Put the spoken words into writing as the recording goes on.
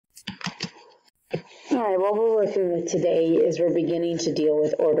All right, what we're working with today is we're beginning to deal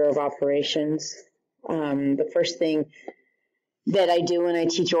with order of operations. The first thing that I do when I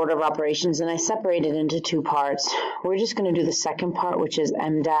teach order of operations, and I separate it into two parts. We're just going to do the second part, which is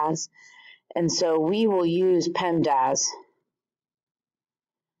MDAS. And so we will use PEMDAS.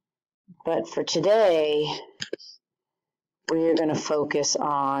 But for today, we're going to focus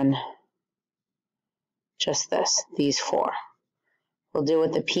on just this, these four. We'll deal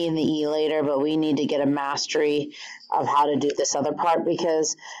with the P and the E later, but we need to get a mastery of how to do this other part,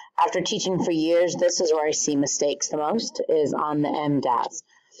 because after teaching for years, this is where I see mistakes the most, is on the MDAS.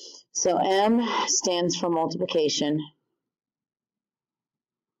 So M stands for multiplication,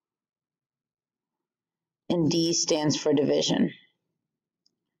 and D stands for division.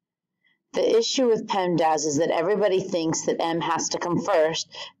 The issue with PEMDAS is that everybody thinks that M has to come first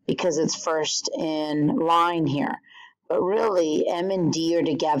because it's first in line here. But really, M and D are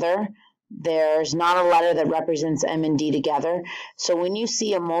together. There's not a letter that represents M and D together. So when you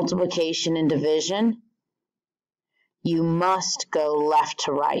see a multiplication and division, you must go left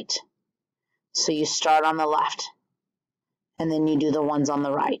to right. So you start on the left, and then you do the ones on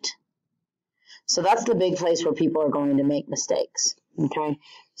the right. So that's the big place where people are going to make mistakes. Okay,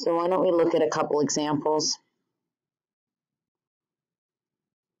 so why don't we look at a couple examples.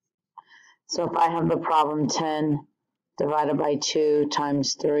 So if I have the problem 10 divided by 2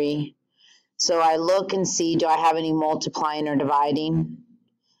 times 3. So I look and see, do I have any multiplying or dividing?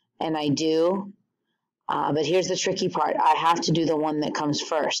 And I do. But here's the tricky part. I have to do the one that comes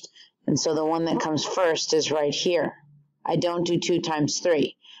first. And so the one that comes first is right here. I don't do 2 times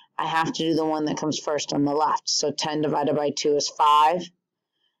 3. I have to do the one that comes first on the left. So 10 divided by 2 is 5.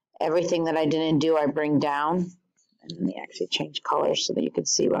 Everything that I didn't do, I bring down. And let me actually change colors so that you can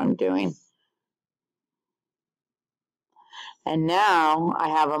see what I'm doing. And now I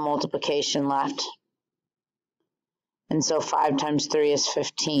have a multiplication left. And so 5 times 3 is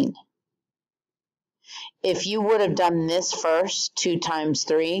 15. If you would have done this first, 2 times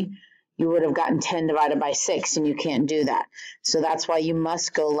 3, you would have gotten 10 divided by 6, and you can't do that. So that's why you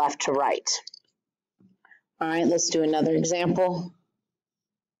must go left to right. All right, let's do another example.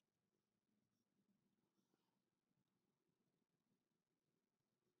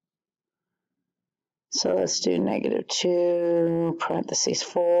 So let's do -2, parentheses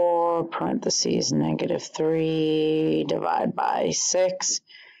 4, parentheses -3, divide by 6.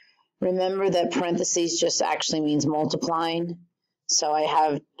 Remember that parentheses just actually means multiplying. So I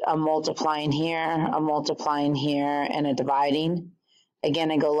have a multiplying here, and a dividing.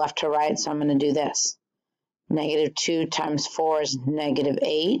 Again, I go left to right, so I'm going to do this. -2 times 4 is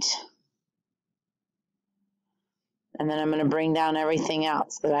 -8. And then I'm going to bring down everything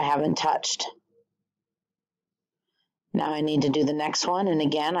else that I haven't touched. Now I need to do the next one, and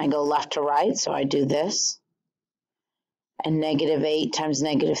again, I go left to right, so I do this. And -8 times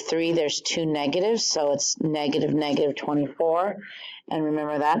 -3, there's 2 negatives, so it's -24. And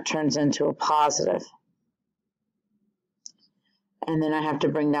remember, that turns into a positive. And then I have to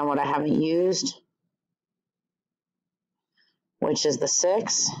bring down what I haven't used, which is the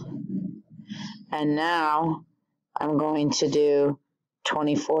 6. And now I'm going to do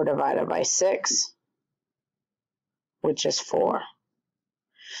 24 divided by 6. Which is 4.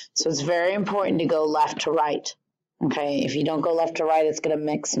 So it's very important to go left to right. Okay, if you don't go left to right, it's going to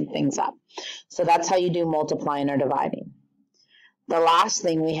mix some things up. So that's how you do multiplying or dividing. The last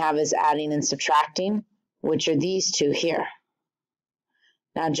thing we have is adding and subtracting, which are these two here.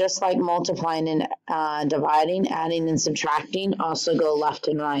 Now, just like multiplying and dividing, adding and subtracting also go left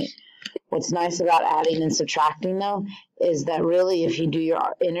and right. What's nice about adding and subtracting, though, is that really if you do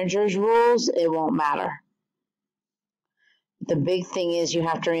your integers rules, it won't matter. The big thing is you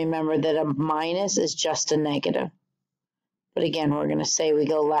have to remember that a minus is just a negative. But again, we're going to say we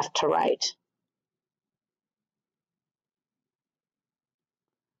go left to right.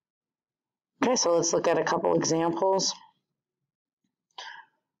 Okay, so let's look at a couple examples.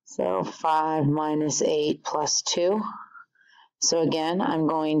 So 5 minus 8 plus 2. So again, I'm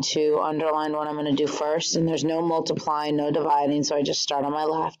going to underline what I'm going to do first. And there's no multiplying, no dividing, so I just start on my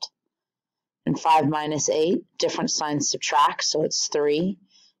left. And 5 minus 8, different signs subtract, so it's 3.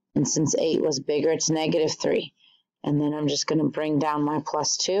 And since 8 was bigger, it's -3. And then I'm just going to bring down my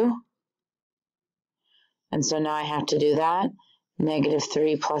plus 2. And so now I have to do that.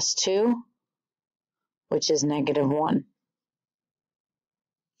 -3 plus 2, which is -1.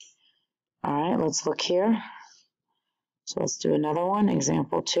 All right, let's look here. So let's do another one,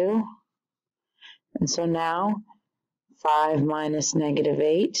 example 2. And so now 5 minus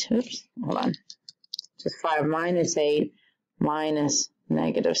 -8, oops, hold on, just 5 minus 8 minus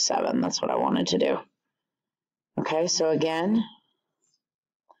 -7. That's what I wanted to do. Okay, so again,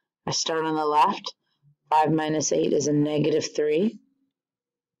 I start on the left. 5 minus 8 is a negative 3.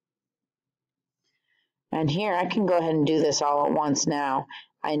 And here I can go ahead and do this all at once now.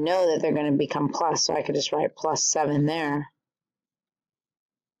 I know that they're going to become plus, so I could just write plus 7 there.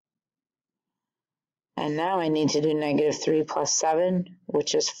 And now I need to do negative 3 plus 7,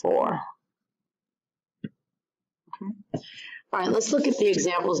 which is 4. Okay. All right, let's look at the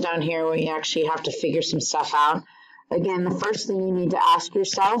examples down here where you actually have to figure some stuff out. Again, the first thing you need to ask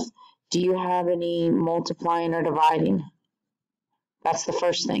yourself, do you have any multiplying or dividing? That's the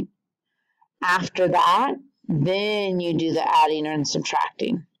first thing. After that, then you do the adding and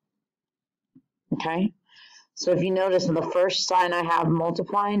subtracting. Okay? So if you notice, the first sign I have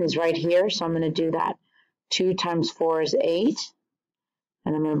multiplying is right here, so I'm going to do that. 2 times 4 is 8,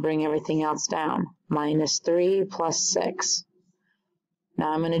 and I'm going to bring everything else down. Minus 3 plus 6.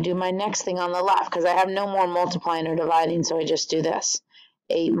 Now I'm going to do my next thing on the left, because I have no more multiplying or dividing, so I just do this.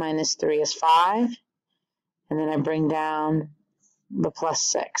 8 minus 3 is 5, and then I bring down the plus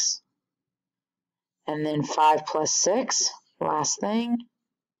 6. And then 5 plus 6, last thing,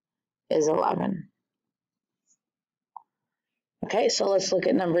 is 11. Okay, so let's look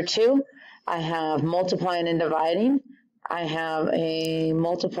at number 2. I have multiplying and dividing. I have a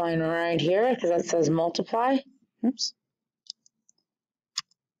multiplying right here because that says multiply. Oops.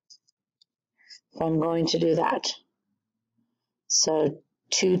 So I'm going to do that. So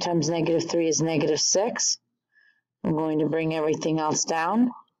 2 times negative 3 is negative 6. I'm going to bring everything else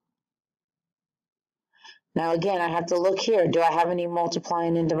down. Now again, I have to look here. Do I have any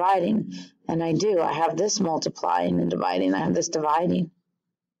multiplying and dividing? And I do. I have this multiplying and dividing. I have this dividing.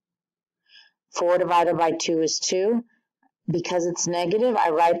 4 divided by 2 is 2. Because it's negative, I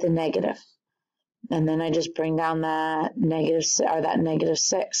write the negative. And then I just bring down that negative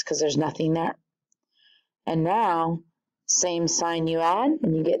 6 because there's nothing there. And now, same sign you add,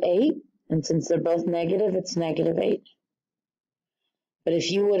 and you get 8. And since they're both negative, it's negative 8. But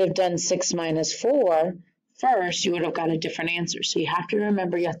if you would have done 6 minus 4 first, you would have got a different answer. So you have to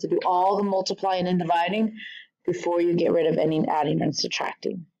remember you have to do all the multiplying and dividing before you get rid of any adding and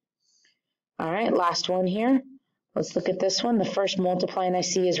subtracting. All right, last one here. Let's look at this one. The first multiplying I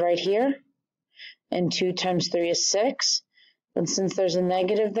see is right here. And 2 times 3 is 6. And since there's a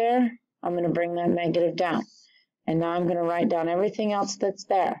negative there, I'm going to bring that negative down. And now I'm going to write down everything else that's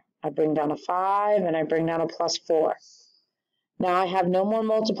there. I bring down a 5 and I bring down a plus 4. Now I have no more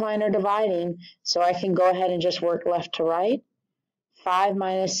multiplying or dividing, so I can go ahead and just work left to right. 5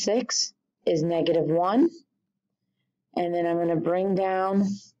 minus 6 is negative 1. And then I'm going to bring down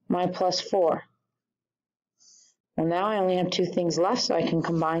my plus 4. Well, now I only have 2 things left, so I can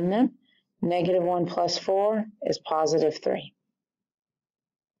combine them. Negative 1 plus 4 is positive 3.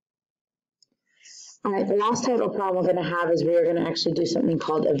 All right, the last type of problem we're going to have is we are going to actually do something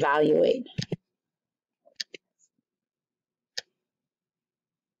called evaluate.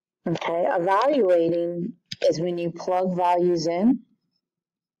 Okay, evaluating is when you plug values in.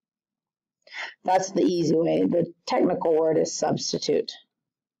 That's the easy way. The technical word is substitute.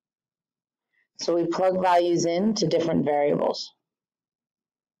 So we plug values into different variables.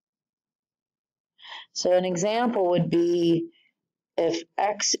 So an example would be if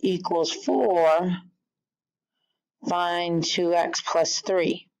x equals 4, find 2x plus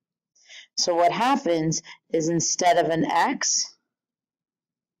 3. So what happens is instead of an x,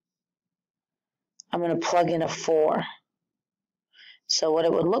 I'm going to plug in a 4. So what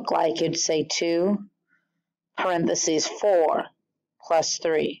it would look like, you'd say 2 parentheses 4 plus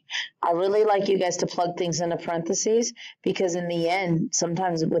 3. I really like you guys to plug things into parentheses because in the end,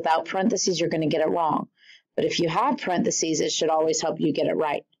 sometimes without parentheses, you're going to get it wrong. But if you have parentheses, it should always help you get it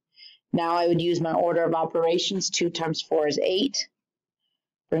right. Now I would use my order of operations. 2 times 4 is 8.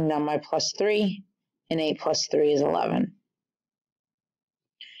 Bring down my plus 3, and 8 plus 3 is 11.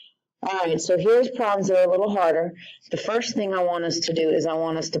 All right, so here's problems that are a little harder. The first thing I want us to do is I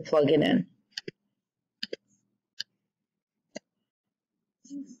want us to plug it in.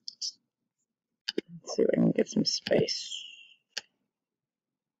 Let's see if I can get some space.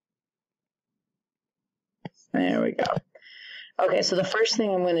 There we go. Okay, so the first thing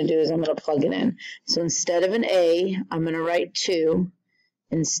I'm going to do is I'm going to plug it in. So instead of an A, I'm going to write 2.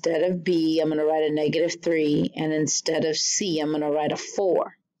 Instead of B, I'm going to write a negative 3. And instead of C, I'm going to write a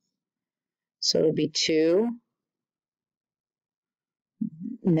 4. So it'll be 2,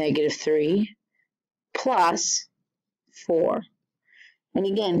 negative 3, plus 4. And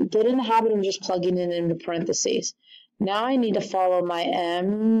again, get in the habit of just plugging it into parentheses. Now I need to follow my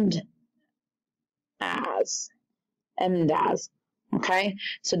MDAS. Okay,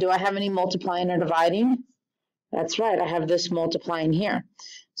 so do I have any multiplying or dividing? That's right, I have this multiplying here.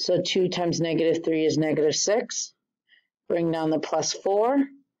 So 2 times negative 3 is negative 6. Bring down the plus 4.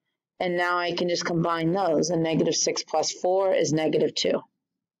 And now I can just combine those. And negative 6 plus 4 is negative 2.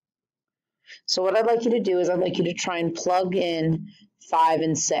 So what I'd like you to do is I'd like you to try and plug in 5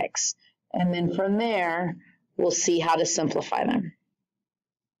 and 6. And then from there, we'll see how to simplify them.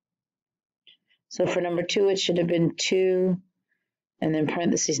 So for number 2, it should have been 2, and then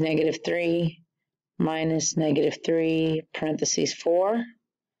parentheses negative 3, minus negative 3, parentheses 4.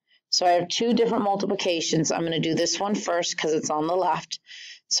 So I have 2 different multiplications. I'm going to do this one first because it's on the left.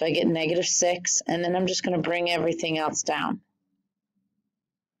 So I get negative 6, and then I'm just going to bring everything else down.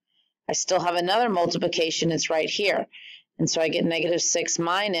 I still have another multiplication. It's right here. And so I get negative 6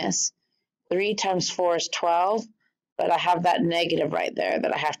 minus 3 times 4 is 12, but I have that negative right there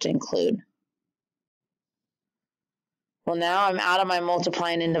that I have to include. Well, now I'm out of my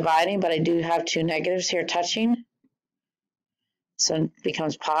multiplying and dividing, but I do have 2 negatives here touching. So it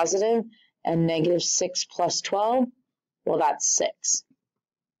becomes positive, and negative 6 plus 12, well, that's 6.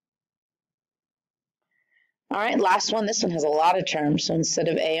 All right, last one. This one has a lot of terms. So instead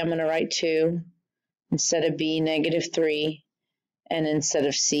of A, I'm going to write 2. Instead of B, negative 3. And instead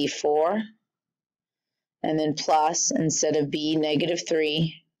of C, 4. And then plus, instead of B, negative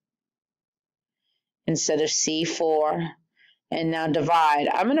 3. Instead of C, 4. And now divide.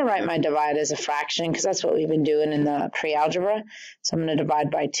 I'm going to write my divide as a fraction because that's what we've been doing in the pre-algebra. So I'm going to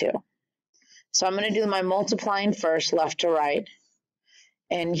divide by 2. So I'm going to do my multiplying first, left to right.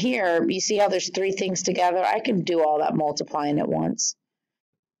 And here, you see how there's 3 things together? I can do all that multiplying at once.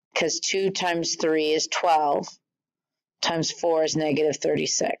 Because 2 times 3 is 12, times 4 is negative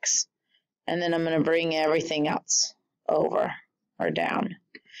 36. And then I'm going to bring everything else over or down.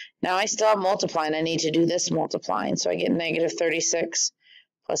 Now I still have multiplying. I need to do this multiplying. So I get negative 36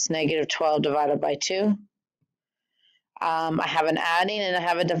 plus negative 12 divided by 2. I have an adding and I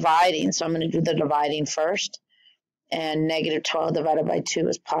have a dividing. So I'm going to do the dividing first. And negative 12 divided by 2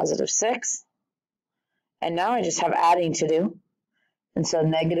 is positive 6. And now I just have adding to do. And so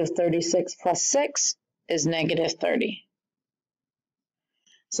negative 36 plus 6 is negative 30.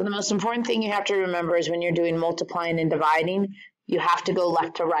 So the most important thing you have to remember is when you're doing multiplying and dividing, you have to go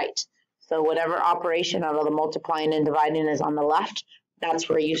left to right. So whatever operation out of the multiplying and dividing is on the left, that's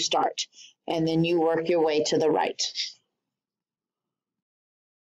where you start. And then you work your way to the right.